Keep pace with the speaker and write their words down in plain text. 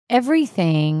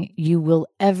Everything you will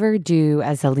ever do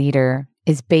as a leader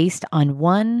is based on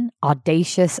one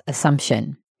audacious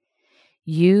assumption.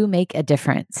 You make a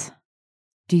difference.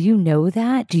 Do you know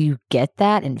that? Do you get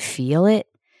that and feel it?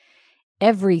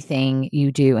 Everything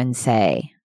you do and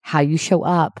say, how you show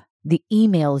up, the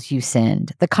emails you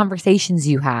send, the conversations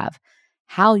you have,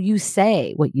 how you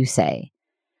say what you say,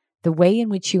 the way in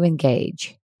which you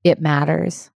engage, it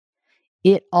matters.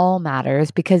 It all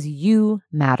matters because you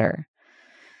matter.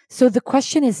 So the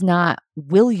question is not,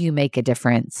 will you make a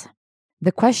difference?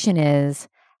 The question is,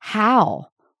 how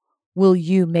will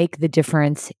you make the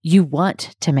difference you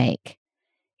want to make?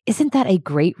 Isn't that a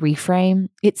great reframe?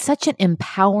 It's such an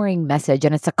empowering message,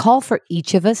 and it's a call for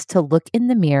each of us to look in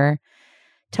the mirror,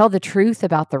 tell the truth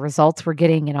about the results we're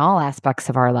getting in all aspects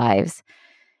of our lives,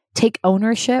 take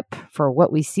ownership for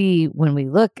what we see when we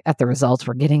look at the results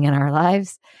we're getting in our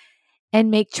lives, and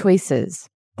make choices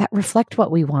that reflect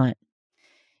what we want.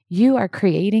 You are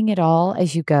creating it all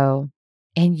as you go,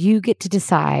 and you get to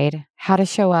decide how to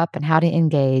show up and how to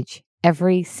engage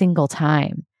every single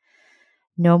time.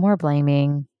 No more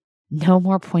blaming, no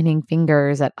more pointing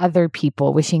fingers at other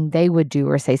people wishing they would do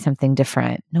or say something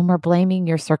different. No more blaming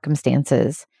your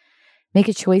circumstances. Make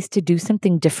a choice to do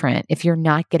something different if you're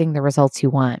not getting the results you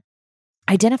want.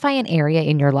 Identify an area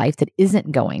in your life that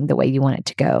isn't going the way you want it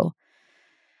to go.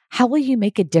 How will you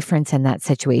make a difference in that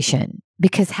situation?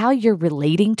 Because how you're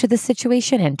relating to the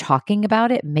situation and talking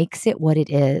about it makes it what it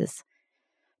is.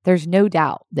 There's no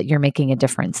doubt that you're making a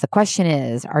difference. The question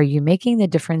is, are you making the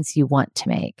difference you want to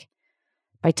make?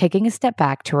 By taking a step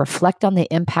back to reflect on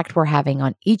the impact we're having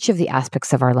on each of the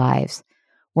aspects of our lives,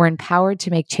 we're empowered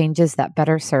to make changes that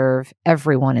better serve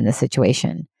everyone in the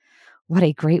situation. What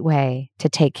a great way to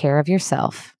take care of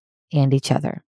yourself and each other.